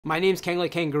My name's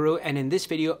Kanglai Kangaroo, and in this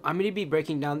video, I'm going to be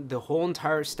breaking down the whole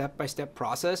entire step-by-step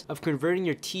process of converting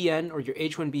your TN or your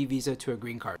H1-B visa to a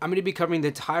green card. I'm going to be covering the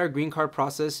entire green card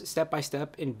process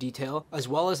step-by-step in detail, as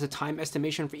well as the time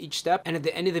estimation for each step. And at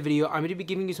the end of the video, I'm going to be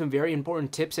giving you some very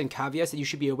important tips and caveats that you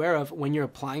should be aware of when you're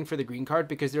applying for the green card,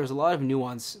 because there's a lot of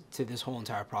nuance to this whole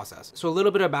entire process. So a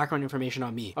little bit of background information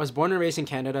on me. I was born and raised in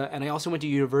Canada, and I also went to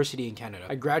university in Canada.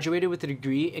 I graduated with a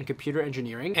degree in computer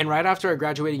engineering, and right after I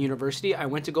graduated university, I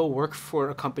went to go work for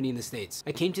a company in the States.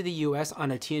 I came to the US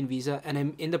on a TN visa, and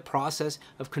I'm in the process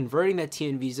of converting that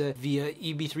TN visa via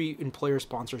EB3 employer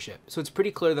sponsorship. So it's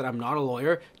pretty clear that I'm not a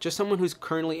lawyer, just someone who's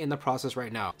currently in the process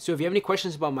right now. So if you have any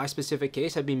questions about my specific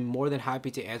case, I'd be more than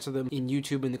happy to answer them in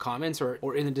YouTube in the comments or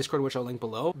in the Discord, which I'll link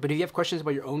below. But if you have questions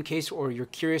about your own case or you're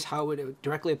curious how it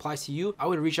directly applies to you, I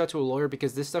would reach out to a lawyer,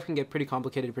 because this stuff can get pretty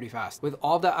complicated pretty fast. With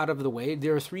all that out of the way,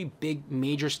 there are three big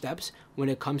major steps when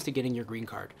it comes to getting your green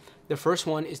card. The first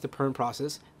one is the Perm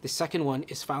process, the second one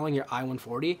is filing your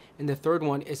I-140, and the third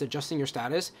one is adjusting your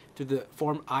status through the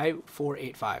form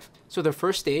I-485. So the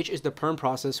first stage is the Perm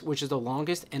process, which is the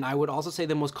longest, and I would also say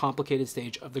the most complicated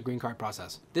stage of the green card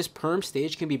process. This Perm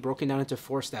stage can be broken down into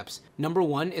 4 steps. Number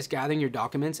 1 is gathering your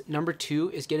documents. Number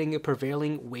 2 is getting a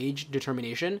prevailing wage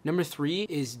determination. Number 3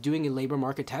 is doing a labor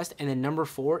market test. And then number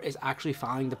 4 is actually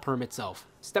filing the Perm itself.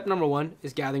 Step number 1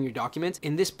 is gathering your documents.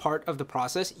 In this part of the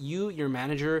process, you, your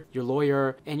manager, your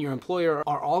lawyer, and your employer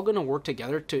are all going to work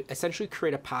together to essentially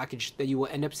create a package that you will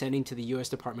end up sending to the US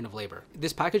Department of Labor.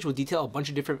 This package will detail a bunch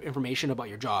of different information about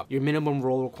your job, your minimum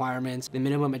role requirements, the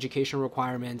minimum education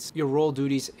requirements, your role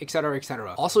duties, etc.,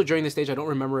 etc. Also, during this stage, I don't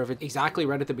remember if it's exactly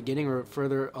right at the beginning or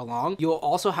further along, you will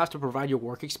also have to provide your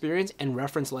work experience and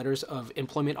reference letters of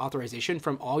employment authorization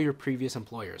from all your previous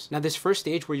employers. Now, this first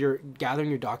stage where you're gathering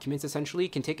your documents essentially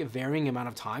can take a varying amount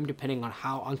of time depending on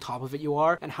how on top of it you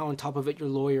are and how on top of it your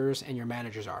lawyers and your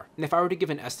managers are. And if I were to give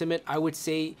an estimate, I would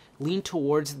say lean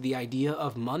towards the idea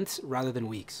of months rather than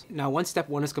weeks. Now, once step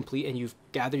 1 is complete and you've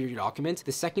gathered your documents,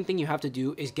 the second thing you have to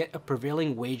do is get a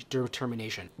prevailing wage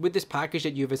determination. With this package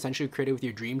that you've essentially created with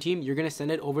your dream team, you're going to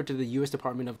send it over to the US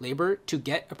Department of Labor to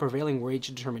get a prevailing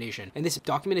wage determination. And this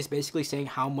document is basically saying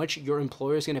how much your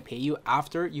employer is going to pay you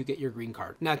after you get your green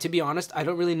card. Now, to be honest, I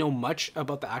don't really know much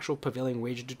about the actual prevailing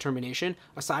wage determination,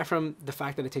 aside from the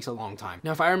fact that it takes a long time.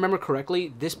 Now, if I remember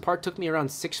correctly, this part took me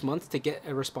around 6 months to get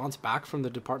a response back from the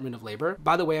Department of Labor.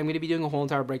 By the way, I'm going to be doing a whole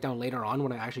entire breakdown later on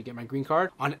when I actually get my green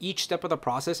card on each step of the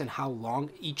process and how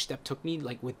long each step took me,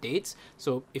 like with dates.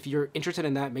 So if you're interested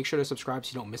in that, make sure to subscribe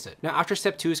so you don't miss it. Now, after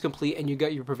step 2 is complete and you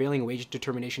get your prevailing wage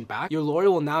determination back, your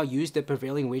lawyer will now use the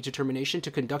prevailing wage determination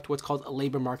to conduct what's called a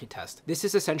labor market test. This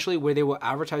is essentially where they will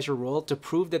advertise your role to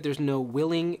prove that there's no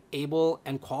willing, able,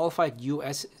 and qualified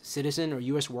US citizen or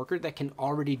US worker that can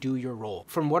already do your role.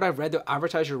 From what I've read, they'll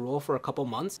advertise your role for a couple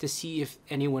months to see if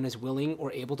anyone is willing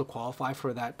or able to qualify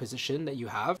for that position that you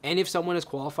have. And if someone is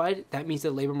qualified, that means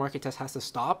the labor market test has to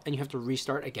stop and you have to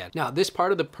restart again. Now, this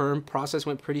part of the Perm process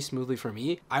went pretty smoothly for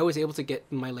me. I was able to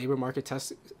get my labor market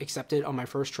test accepted on my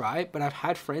first try, but I've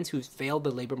had friends who failed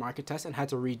the labor market test and had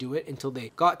to redo it until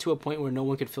they got to a point where no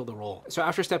one could fill the role. So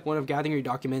after step 1 of gathering your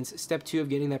documents, step 2 of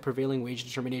getting that prevailing wage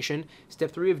determination,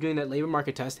 step 3 of doing that labor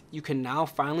market test, you can now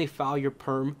finally file your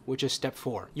Perm, which is step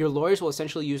 4. Your lawyers will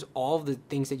essentially use all of the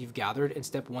things that you've gathered in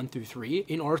step 1 through 3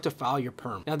 in order to file your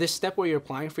Perm. Now, this step where you're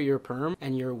applying for your Perm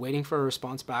and you're waiting for a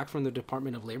response back from the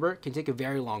Department of Labor can take a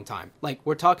very long time. Like,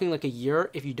 we're talking like a year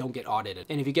if you don't get audited.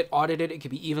 And if you get audited, it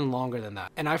could be even longer than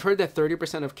that. And I've heard that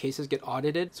 30% of cases get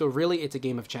audited, so really it's a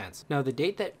game of chance. Now, the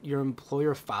date that your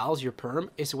employer files your Perm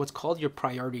is what's called your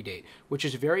priority date, which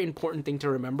is a very important thing to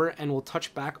remember, and we'll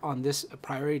touch back on this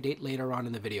priority date later on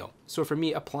in the video. So for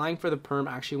me, applying for the Perm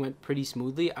actually went pretty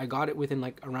smoothly. I got it within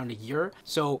like around a year.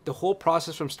 So the whole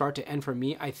process from start to end for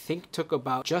me, I think took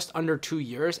about just under 2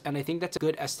 years. And I think that's a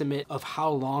good estimate of how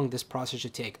long this process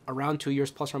should take. Around 2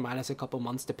 years plus or minus a couple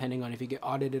months, depending on if you get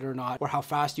audited or not, or how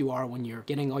fast you are when you're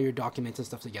getting all your documents and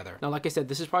stuff together. Now, like I said,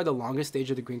 this is probably the longest stage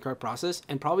of the green card process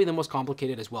and probably the most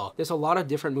complicated as well. There's a lot of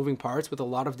different moving parts with a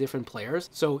lot of different players,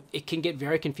 so it can get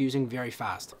very confusing very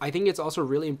fast. I think it's also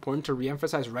really important to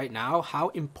reemphasize right now how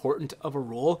important of a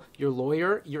role your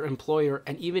lawyer, your employer,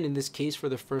 and even in this case for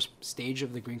the first stage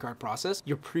of the green card process,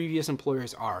 your previous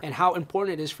employers are, and how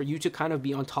important it is for you to kind of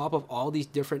be on top of all these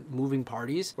different moving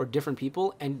parties or different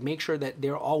people and make sure that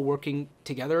they're all working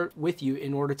together with you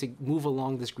in order to move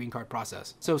along this green card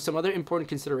process. So some other important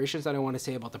considerations that I want to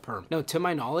say about the Perm. Now, to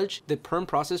my knowledge, the Perm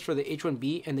process for the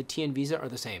H1-B and the TN visa are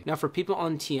the same. Now, for people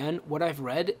on TN, what I've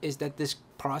read is that this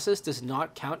process does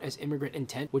not count as immigrant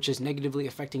intent, which is negatively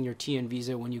affecting your TN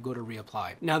visa when you go to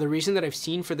reapply. Now, the reason that I've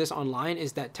seen for this online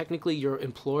is that technically your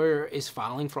employer is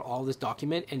filing for all this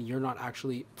document and you're not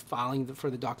actually filing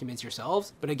for the documents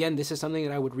yourselves. But again, this is something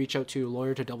that I would reach out to a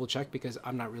lawyer to double check because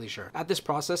I'm not really sure. At this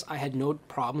process, I had no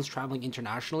problems traveling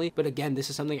internationally, but again,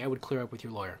 this is something I would clear up with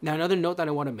your lawyer. Now, another note that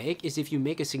I want to make is if you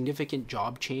make a significant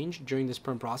job change during this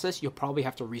perm process, you'll probably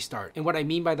have to restart. And what I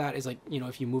mean by that is, like, you know,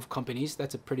 if you move companies,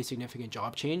 that's a pretty significant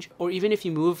job change. Or even if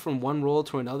you move from one role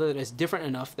to another that is different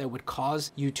enough that would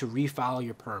cause you to refile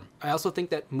your perm. I also think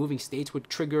that moving states would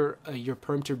trigger your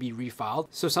perm to be refiled.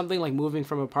 So something like moving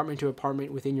from apartment to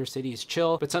apartment within your city is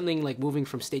chill, but something like moving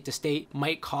from state to state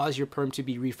might cause your perm to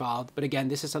be refiled. But again,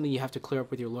 this is something you have to clear up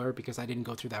with your lawyer because I didn't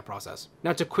go through that process.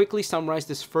 Now, to quickly summarize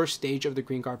this first stage of the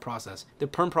green card process, the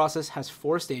perm process has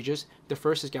 4 stages. The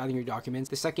first is gathering your documents.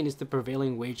 The second is the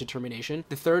prevailing wage determination.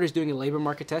 The third is doing a labor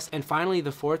market test. And finally,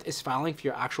 the fourth is filing for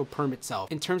your actual perm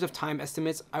itself. In terms of time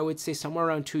estimates, I would say somewhere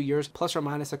around 2 years, plus or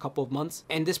minus a couple of months.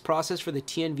 And this process for the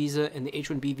TN visa and the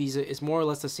H1B visa is more or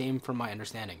less the same from my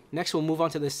understanding. Next, we'll move on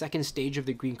to the second stage of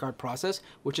the green card process,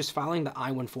 which is filing the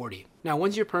I-140. Now,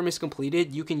 once your perm is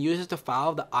completed, you can use it to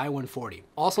file the I-140,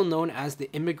 also known as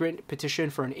the Immigrant Petition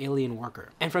for an Alien Worker.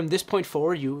 And from this point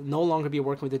forward, you will no longer be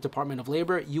working with the Department of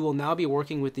Labor. You will now be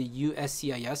working with the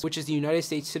USCIS, which is the United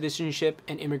States Citizenship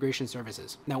and Immigration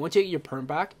Services. Now, once you get your perm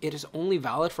back, it is only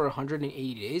valid for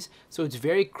 180 days, so it's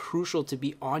very crucial to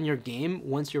be on your game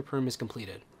once your perm is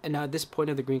completed. And now at this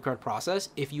point of the green card process,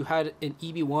 if you had an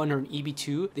EB1 or an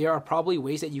EB2, there are probably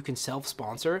ways that you can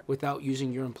self-sponsor without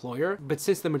using your employer. But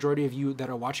since the majority of you that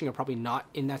are watching are probably not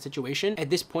in that situation,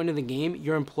 at this point in the game,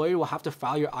 your employer will have to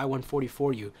file your I-140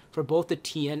 for you for both the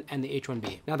TN and the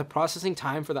H1B. Now, the processing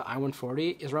time for the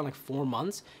I-140 is around like 4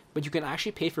 months, but you can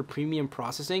actually pay for premium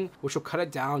processing, which will cut it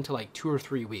down to like 2 or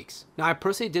 3 weeks. Now, I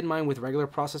personally did mine with regular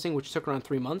processing, which took around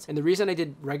 3 months. And the reason I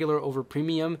did regular over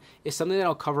premium is something that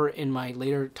I'll cover in my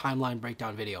later timeline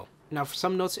breakdown video. Now, for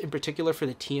some notes in particular for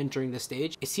the TN during this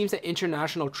stage, it seems that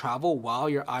international travel while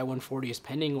your I-140 is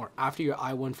pending or after your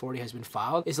I-140 has been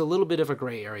filed is a little bit of a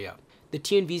gray area. The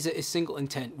TN visa is single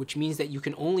intent, which means that you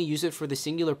can only use it for the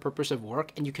singular purpose of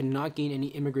work and you cannot gain any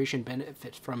immigration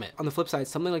benefit from it. On the flip side,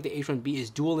 something like the H1B is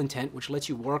dual intent, which lets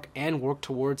you work and work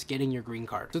towards getting your green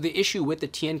card. So the issue with the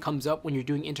TN comes up when you're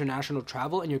doing international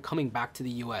travel and you're coming back to the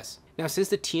US. Now, since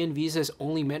the TN visa is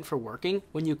only meant for working,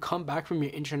 when you come back from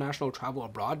your international travel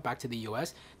abroad back to the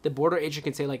US, the border agent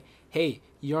can say like, hey,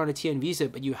 you're on a TN visa,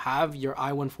 but you have your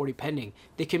I-140 pending.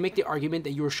 They can make the argument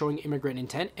that you are showing immigrant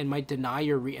intent and might deny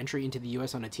your re-entry into the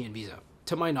US on a TN visa.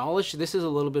 To my knowledge, this is a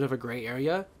little bit of a gray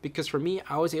area because for me,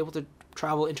 I was able to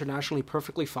travel internationally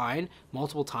perfectly fine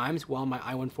multiple times while my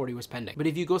I-140 was pending. But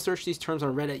if you go search these terms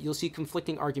on Reddit, you'll see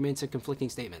conflicting arguments and conflicting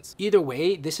statements. Either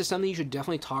way, this is something you should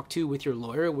definitely talk to with your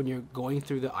lawyer when you're going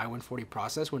through the I-140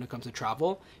 process when it comes to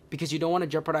travel, because you don't want to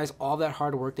jeopardize all that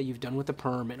hard work that you've done with the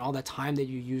perm and all that time that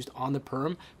you used on the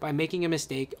perm by making a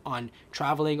mistake on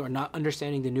traveling or not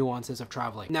understanding the nuances of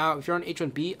traveling. Now, if you're on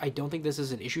H1B, I don't think this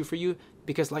is an issue for you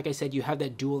because, like I said, you have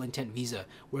that dual intent visa,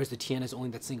 whereas the TN is only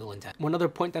that single intent. One other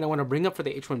point that I want to bring up for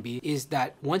the H1B is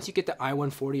that once you get the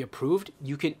I-140 approved,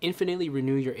 you can infinitely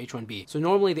renew your H1B. So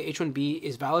normally the H1B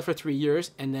is valid for 3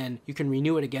 years and then you can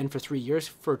renew it again for 3 years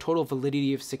for a total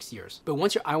validity of 6 years. But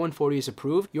once your I-140 is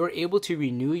approved, you're able to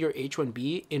renew your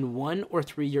H1B in 1 or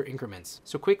 3 year increments.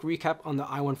 So quick recap on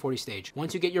the I-140 stage.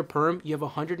 Once you get your perm, you have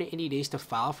 180 days to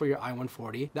file for your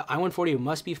I-140. The I-140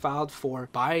 must be filed for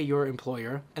by your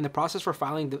employer, and the process for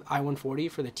filing the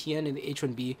I-140 for the TN and the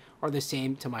H1B are the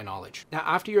same to my knowledge. Now,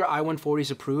 after your I-140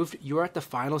 is approved, you're at the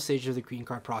final stage of the green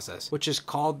card process, which is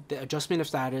called the adjustment of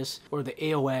status or the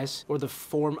AoS or the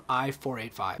form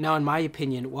I-485. Now, in my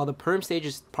opinion, while the perm stage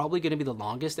is probably going to be the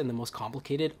longest and the most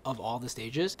complicated of all the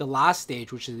stages, the last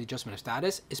stage, which is the adjustment of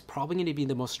status, is probably going to be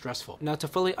the most stressful. Now, to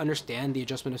fully understand the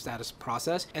adjustment of status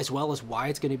process, as well as why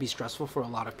it's going to be stressful for a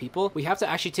lot of people, we have to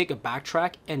actually take a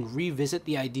backtrack and revisit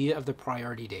the idea of the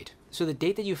priority date. So the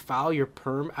date that you file your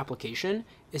perm application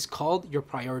is called your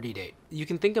priority date. You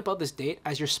can think about this date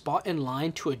as your spot in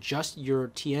line to adjust your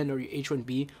TN or your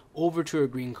H1B over to a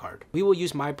green card. We will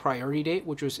use my priority date,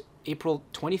 which was April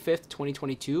 25th,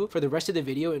 2022 for the rest of the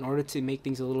video in order to make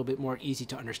things a little bit more easy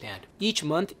to understand. Each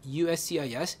month,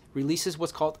 USCIS releases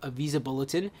what's called a visa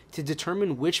bulletin to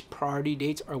determine which priority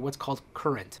dates are what's called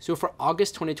current. So for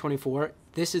August 2024,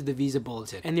 this is the visa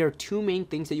bulletin. And there are 2 main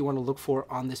things that you want to look for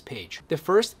on this page. The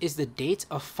first is the date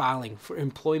of filing for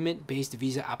employment-based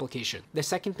visa application. The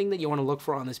second thing that you want to look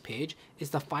for on this page is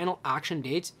the final action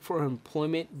dates for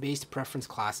employment-based preference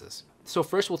classes. So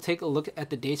first we'll take a look at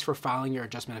the dates for filing your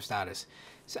adjustment of status.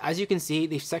 So as you can see,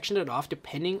 they've sectioned it off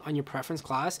depending on your preference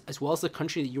class as well as the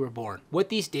country that you were born. What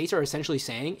these dates are essentially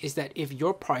saying is that if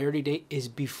your priority date is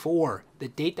before the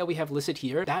date that we have listed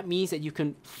here, that means that you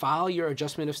can file your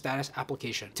adjustment of status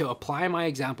application. To apply my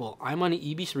example, I'm on an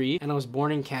EB3 and I was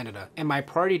born in Canada, and my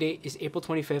priority date is April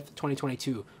 25th,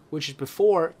 2022, which is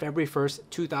before February 1st,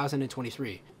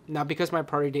 2023. Now, because my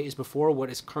priority date is before what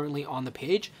is currently on the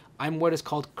page, I'm what is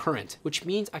called current, which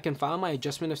means I can file my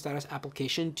adjustment of status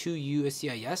application to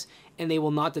USCIS and they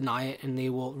will not deny it and they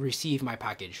will receive my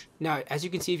package. Now, as you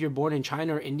can see, if you're born in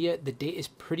China or India, the date is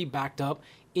pretty backed up.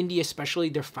 India especially,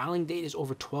 their filing date is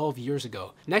over 12 years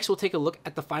ago. Next, we'll take a look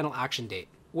at the final action date.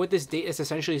 What this date is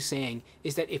essentially saying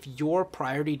is that if your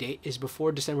priority date is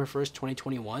before December 1st,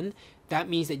 2021, that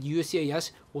means that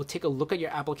USCIS will take a look at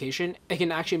your application and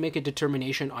can actually make a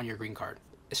determination on your green card.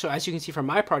 So as you can see from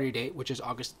my priority date, which is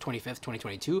August 25th,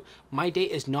 2022, my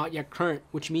date is not yet current,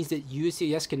 which means that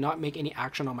USCIS cannot make any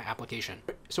action on my application.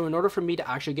 So in order for me to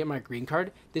actually get my green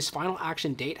card, this final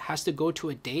action date has to go to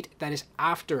a date that is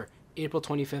after April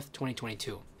 25th,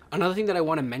 2022. Another thing that I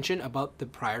want to mention about the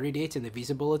priority dates in the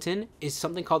visa bulletin is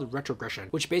something called retrogression,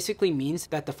 which basically means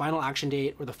that the final action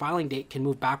date or the filing date can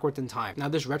move backwards in time. Now,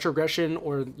 this retrogression,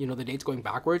 or the dates going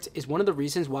backwards, is one of the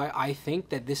reasons why I think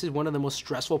that this is one of the most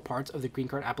stressful parts of the green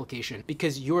card application,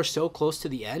 because you are so close to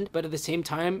the end, but at the same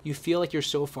time you feel like you're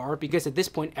so far, because at this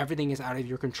point everything is out of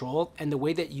your control, and the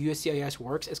way that USCIS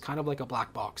works is kind of like a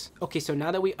black box. Okay, so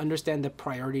now that we understand the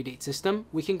priority date system,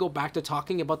 we can go back to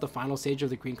talking about the final stage of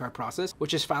the green card process,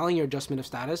 which is filing your adjustment of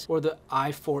status, or the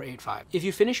I-485. If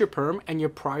you finish your perm and your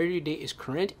priority date is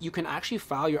current, you can actually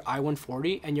file your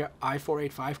I-140 and your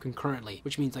I-485 concurrently,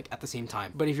 which means like at the same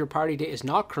time. But if your priority date is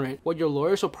not current, what your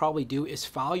lawyers will probably do is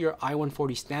file your I-140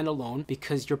 standalone,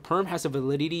 because your perm has a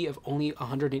validity of only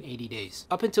 180 days.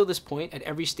 Up until this point, at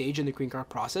every stage in the green card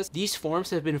process, these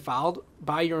forms have been filed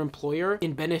by your employer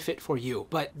in benefit for you.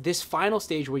 But this final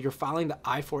stage where you're filing the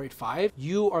I-485,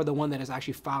 you are the one that is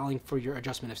actually filing for your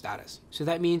adjustment of status. So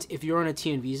that means if you're on a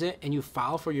TN visa and you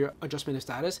file for your adjustment of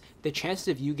status, the chances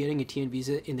of you getting a TN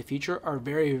visa in the future are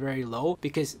very, very low,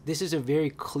 because this is a very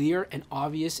clear and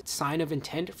obvious sign of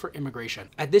intent for immigration.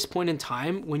 At this point in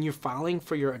time, when you're filing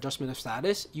for your adjustment of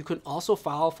status, you can also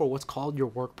file for what's called your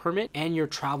work permit and your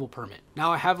travel permit.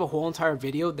 Now, I have a whole entire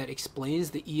video that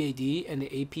explains the EAD and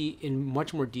the AP in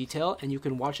much more detail, and you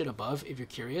can watch it above if you're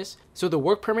curious. So the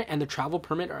work permit and the travel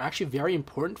permit are actually very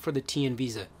important for the TN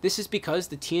visa. This is because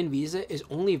the TN visa is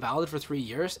only valid for 3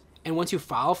 years, and once you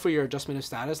file for your adjustment of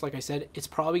status, like I said, it's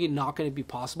probably not going to be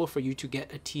possible for you to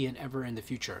get a TN ever in the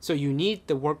future. So you need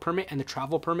the work permit and the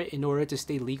travel permit in order to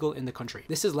stay legal in the country.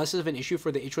 This is less of an issue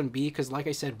for the H1-B, because like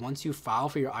I said, once you file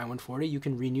for your I-140, you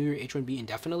can renew your H1-B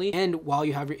indefinitely, and while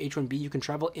you have your H1-B, you can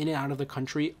travel in and out of the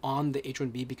country on the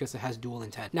H1-B because it has dual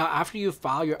intent. Now, after you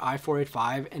file your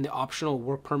I-485 and the optional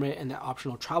work permit and the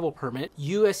optional travel permit,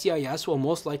 USCIS will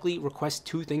most likely request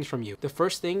 2 things from you. The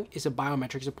first thing is a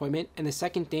biometrics appointment, and the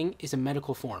second thing is a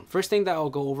medical form. First thing that I'll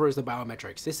go over is the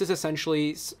biometrics. This is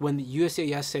essentially when the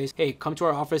USCIS says, hey, come to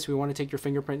our office, we want to take your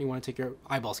fingerprint, we want to take your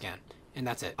eyeball scan. And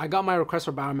that's it. I got my request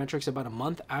for biometrics about a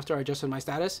month after I adjusted my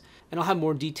status, and I'll have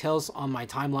more details on my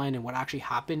timeline and what actually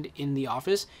happened in the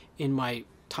office in my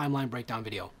timeline breakdown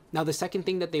video. Now, the second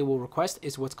thing that they will request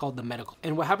is what's called the medical.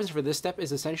 And what happens for this step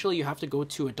is essentially you have to go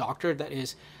to a doctor that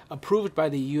is approved by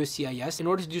the USCIS in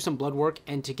order to do some blood work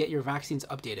and to get your vaccines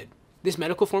updated. This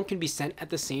medical form can be sent at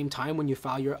the same time when you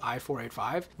file your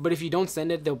I-485, but if you don't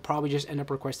send it, they'll probably just end up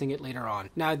requesting it later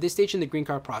on. Now, at this stage in the green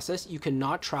card process, you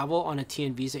cannot travel on a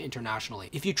TN visa internationally.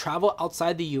 If you travel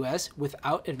outside the US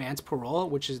without advance parole,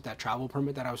 which is that travel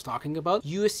permit that I was talking about,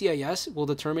 USCIS will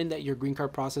determine that your green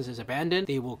card process is abandoned.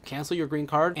 They will cancel your green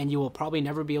card, and you will probably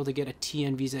never be able to get a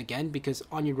TN visa again, because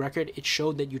on your record, it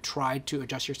showed that you tried to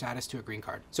adjust your status to a green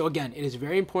card. So again, it is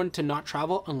very important to not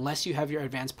travel unless you have your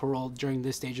advance parole during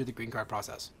this stage of the green card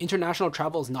process. International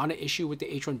travel is not an issue with the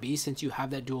H1-B since you have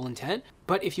that dual intent,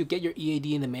 but if you get your EAD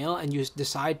in the mail and you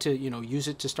decide to, use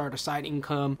it to start a side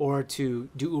income or to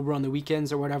do Uber on the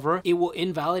weekends or whatever, it will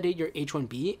invalidate your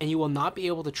H1-B and you will not be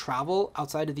able to travel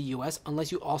outside of the US unless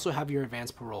you also have your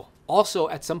advance parole. Also,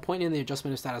 at some point in the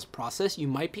adjustment of status process, you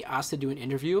might be asked to do an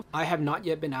interview. I have not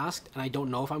yet been asked, and I don't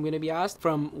know if I'm going to be asked.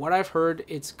 From what I've heard,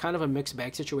 it's kind of a mixed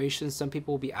bag situation. Some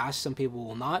people will be asked, some people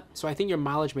will not. So I think your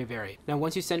mileage may vary. Now,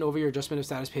 once you send over your adjustment of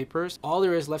status papers, all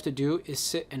there is left to do is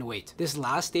sit and wait. This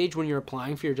last stage when you're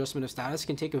applying for your adjustment of status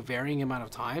can take a varying amount of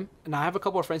time. And I have a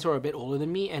couple of friends who are a bit older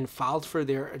than me and filed for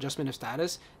their adjustment of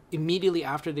status immediately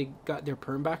after they got their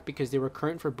perm back because they were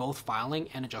current for both filing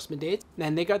and adjustment dates.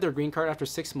 And they got their green card after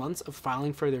 6 months of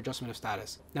filing for their adjustment of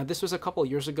status. Now, this was a couple of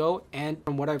years ago, and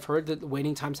from what I've heard, the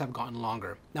waiting times have gotten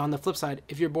longer. Now, on the flip side,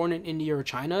 if you're born in India or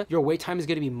China, your wait time is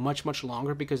going to be much, much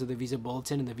longer because of the visa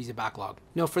bulletin and the visa backlog.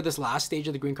 Now, for this last stage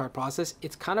of the green card process,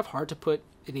 it's kind of hard to put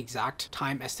an exact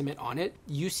time estimate on it.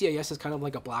 UCIS is kind of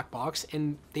like a black box,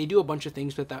 and they do a bunch of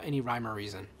things without any rhyme or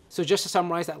reason. So just to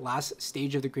summarize that last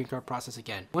stage of the green card process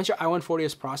again, once your I-140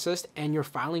 is processed and your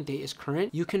filing date is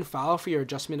current, you can file for your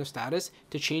adjustment of status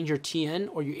to change your TN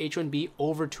or your H1-B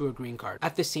over to a green card.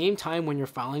 At the same time, when you're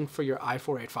filing for your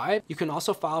I-485, you can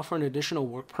also file for an additional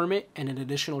work permit and an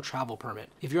additional travel permit.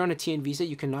 If you're on a TN visa,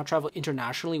 you cannot travel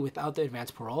internationally without the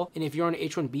advanced parole. And if you're on an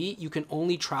H1-B, you can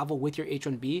only travel with your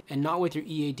H1-B and not with your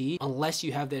EAD unless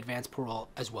you have the advanced parole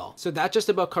as well. So that just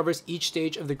about covers each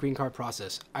stage of the green card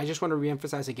process. I just want to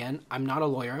reemphasize again, I'm not a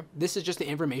lawyer. This is just the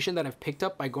information that I've picked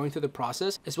up by going through the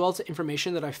process, as well as the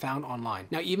information that I found online.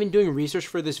 Now, even doing research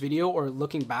for this video or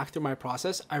looking back through my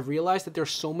process, I realized that there's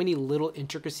so many little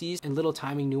intricacies and little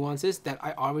timing nuances that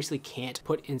I obviously can't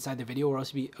put inside the video or else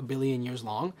it'd be a billion years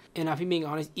long. And if I'm being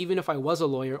honest, even if I was a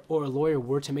lawyer or a lawyer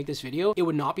were to make this video, it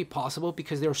would not be possible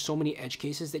because there are so many edge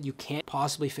cases that you can't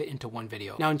possibly fit into one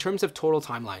video. Now, in terms of total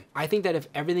timeline, I think that if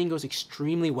everything goes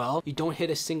extremely well, you don't hit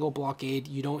a single blockade,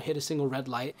 you don't hit a single red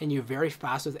light, and you're very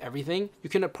fast with everything, you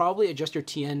can probably adjust your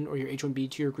TN or your H1B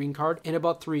to your green card in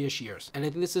about 3-ish years. And I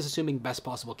think this is assuming best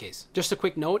possible case. Just a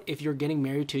quick note, if you're getting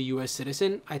married to a US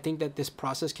citizen, I think that this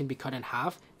process can be cut in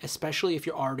half, especially if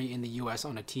you're already in the US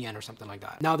on a TN or something like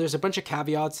that. Now, there's a bunch of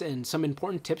caveats and some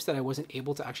important tips that I wasn't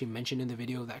able to actually mention in the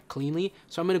video that cleanly,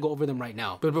 so I'm going to go over them right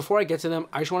now. But before I get to them,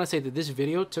 I just want to say that this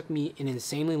video took me an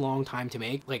insanely long time to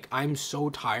make. Like, I'm so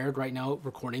tired right now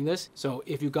recording this. So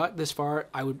if you got this far,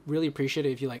 I would really appreciate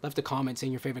it if you left a comment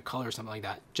saying your favorite color or something like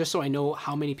that, just so I know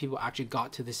how many people actually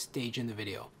got to this stage in the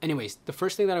video. Anyways, the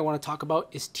first thing that I want to talk about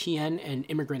is TN and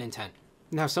immigrant intent.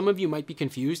 Now, some of you might be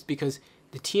confused because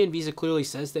the TN visa clearly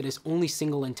says that it's only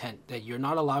single intent, that you're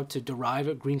not allowed to derive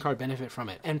a green card benefit from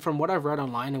it. And from what I've read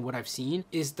online and what I've seen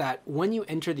is that when you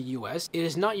enter the US, it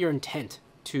is not your intent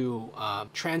to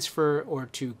transfer or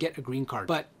to get a green card.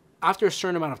 But after a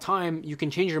certain amount of time, you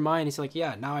can change your mind. It's like,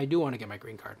 yeah, now I do want to get my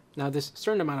green card. Now, this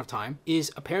certain amount of time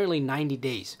is apparently 90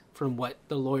 days from what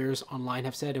the lawyers online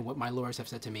have said and what my lawyers have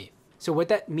said to me. So what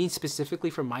that means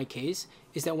specifically for my case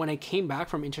is that when I came back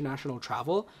from international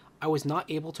travel, I was not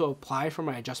able to apply for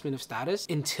my adjustment of status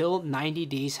until 90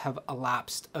 days have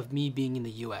elapsed of me being in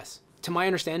the US. To my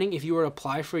understanding, if you were to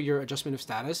apply for your adjustment of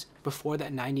status before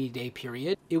that 90-day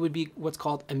period, it would be what's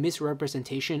called a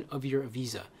misrepresentation of your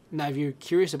visa. Now, if you're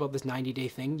curious about this 90-day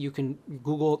thing, you can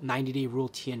Google 90-day rule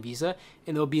TN visa,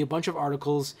 and there'll be a bunch of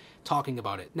articles talking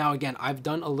about it. Now, again, I've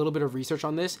done a little bit of research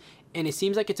on this, and it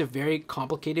seems like it's a very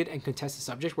complicated and contested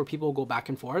subject where people go back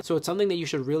and forth. So it's something that you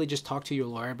should really just talk to your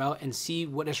lawyer about and see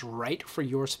what is right for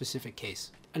your specific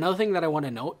case. Another thing that I want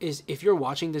to note is if you're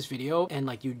watching this video and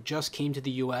you just came to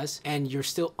the US and you're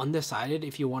still undecided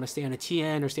if you want to stay on a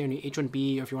TN or stay on your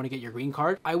H1B or if you want to get your green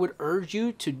card, I would urge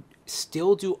you to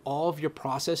still do all of your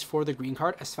process for the green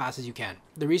card as fast as you can.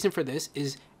 The reason for this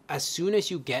is as soon as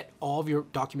you get all of your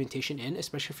documentation in,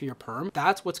 especially for your perm,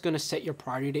 that's what's going to set your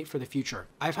priority date for the future.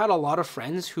 I've had a lot of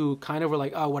friends who kind of were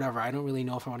like, oh, whatever, I don't really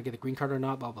know if I want to get the green card or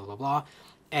not, blah, blah, blah, blah.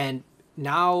 And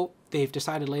now they've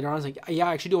decided later on, it's like, yeah,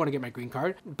 I actually do want to get my green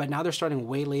card, but now they're starting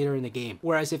way later in the game.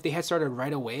 Whereas if they had started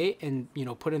right away and,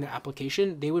 put in their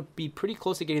application, they would be pretty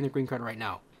close to getting their green card right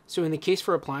now. So in the case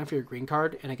for applying for your green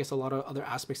card, and I guess a lot of other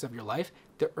aspects of your life,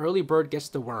 the early bird gets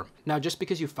the worm. Now, just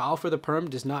because you file for the perm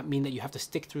does not mean that you have to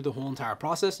stick through the whole entire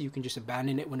process. You can just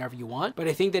abandon it whenever you want. But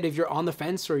I think that if you're on the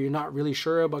fence or you're not really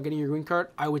sure about getting your green card,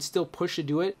 I would still push to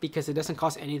do it because it doesn't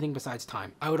cost anything besides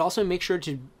time. I would also make sure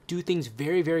to do things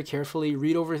very, very carefully,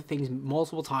 read over things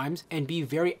multiple times, and be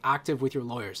very active with your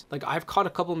lawyers. Like, I've caught a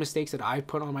couple of mistakes that I've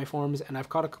put on my forms, and I've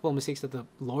caught a couple of mistakes that the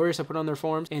lawyers have put on their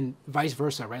forms, and vice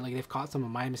versa, right? Like, they've caught some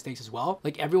of my mistakes as well.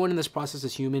 Like, everyone in this process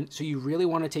is human, so you really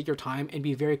want to take your time and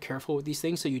be very careful with these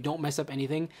things so you don't mess up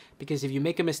anything, because if you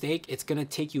make a mistake, it's going to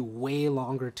take you way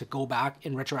longer to go back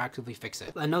and retroactively fix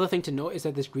it. Another thing to note is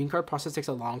that this green card process takes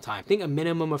a long time. I think a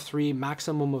minimum of 3,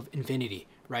 maximum of infinity.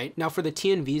 right? Now for the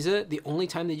TN visa, the only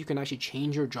time that you can actually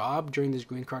change your job during this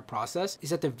green card process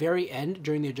is at the very end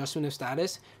during the adjustment of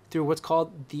status through what's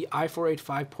called the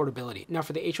I-485 portability. Now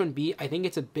for the H1-B, I think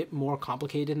it's a bit more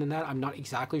complicated than that. I'm not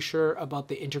exactly sure about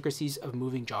the intricacies of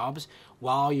moving jobs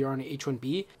while you're on an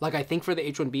H1-B. Like I think for the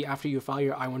H1-B, after you file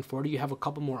your I-140, you have a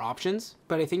couple more options.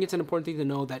 But I think it's an important thing to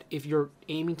know that if you're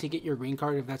aiming to get your green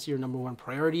card, if that's your number one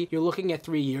priority, you're looking at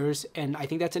 3 years. And I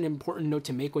think that's an important note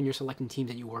to make when you're selecting teams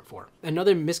that you work for.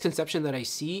 Another misconception that I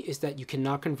see is that you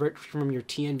cannot convert from your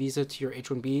TN visa to your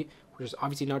H1-B, which is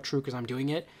obviously not true because I'm doing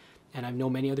it. And I know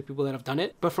many other people that have done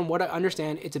it. But from what I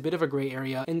understand, it's a bit of a gray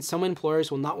area, and some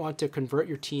employers will not want to convert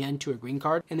your TN to a green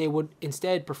card, and they would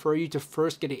instead prefer you to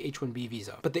first get an H1B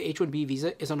visa. But the H1B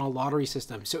visa is on a lottery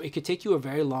system, so it could take you a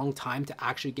very long time to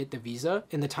actually get the visa,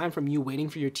 and the time from you waiting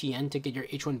for your TN to get your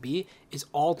H1B is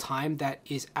all time that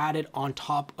is added on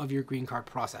top of your green card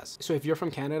process. So if you're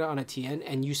from Canada on a TN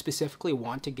and you specifically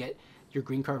want to get your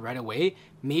green card right away,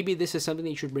 maybe this is something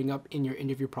that you should bring up in your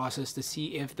interview process to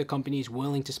see if the company is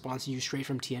willing to sponsor you straight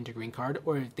from TN to green card,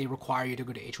 or if they require you to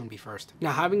go to H1B first.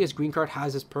 Now, having this green card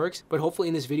has its perks, but hopefully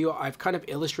in this video, I've kind of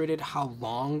illustrated how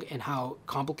long and how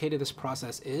complicated this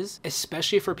process is,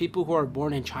 especially for people who are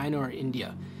born in China or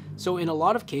India. So in a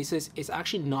lot of cases, it's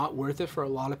actually not worth it for a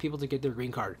lot of people to get their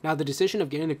green card. Now, the decision of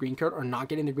getting the green card or not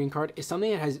getting the green card is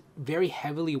something that has very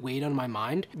heavily weighed on my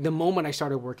mind the moment I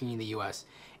started working in the US.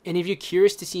 And if you're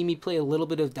curious to see me play a little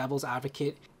bit of devil's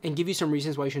advocate and give you some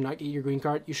reasons why you should not get your green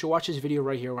card, you should watch this video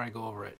right here where I go over it.